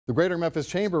The Greater Memphis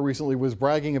Chamber recently was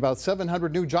bragging about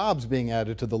 700 new jobs being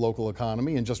added to the local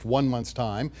economy in just 1 month's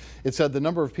time. It said the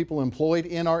number of people employed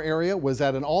in our area was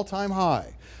at an all-time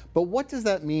high. But what does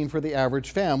that mean for the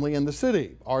average family in the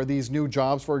city? Are these new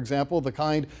jobs, for example, the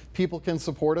kind people can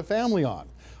support a family on?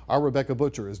 Our Rebecca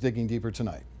Butcher is digging deeper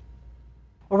tonight.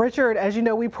 Well, Richard, as you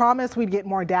know, we promised we'd get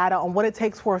more data on what it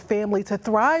takes for a family to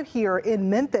thrive here in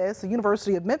Memphis. The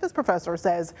University of Memphis professor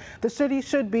says the city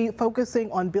should be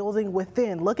focusing on building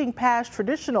within, looking past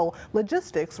traditional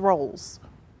logistics roles.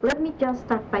 Let me just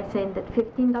start by saying that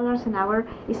 $15 an hour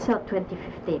is till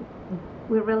 2015.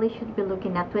 We really should be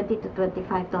looking at $20 to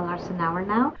 $25 an hour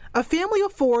now. A family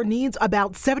of four needs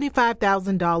about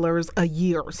 $75,000 a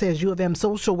year, says U of M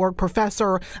social work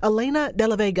professor Elena De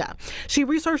La Vega. She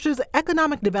researches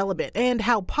economic development and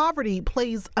how poverty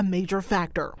plays a major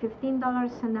factor.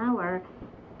 $15 an hour,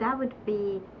 that would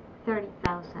be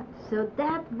 $30,000. So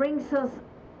that brings us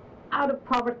out of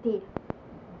poverty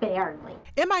barely.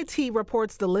 MIT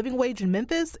reports the living wage in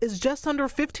Memphis is just under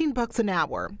 $15 an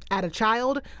hour. Add a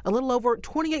child, a little over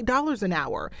 $28 an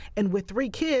hour, and with 3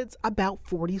 kids, about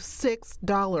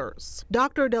 $46.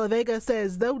 Dr. De La Vega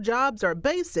says though jobs are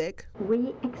basic,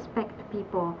 we expect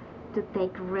people to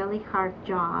take really hard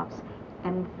jobs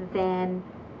and then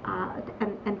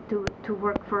to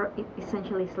work for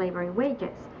essentially slavery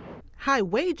wages. High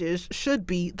wages should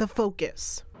be the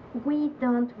focus. We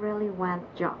don't really want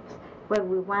jobs. What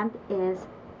we want is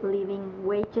living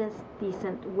wages,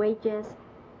 decent wages,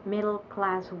 middle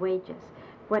class wages.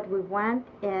 What we want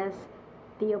is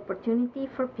the opportunity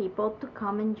for people to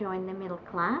come and join the middle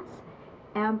class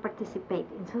and participate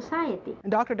in society.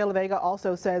 And Dr. De La Vega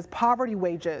also says poverty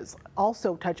wages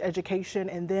also touch education,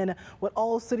 and then what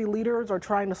all city leaders are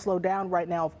trying to slow down right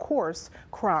now, of course,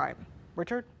 crime.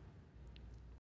 Richard?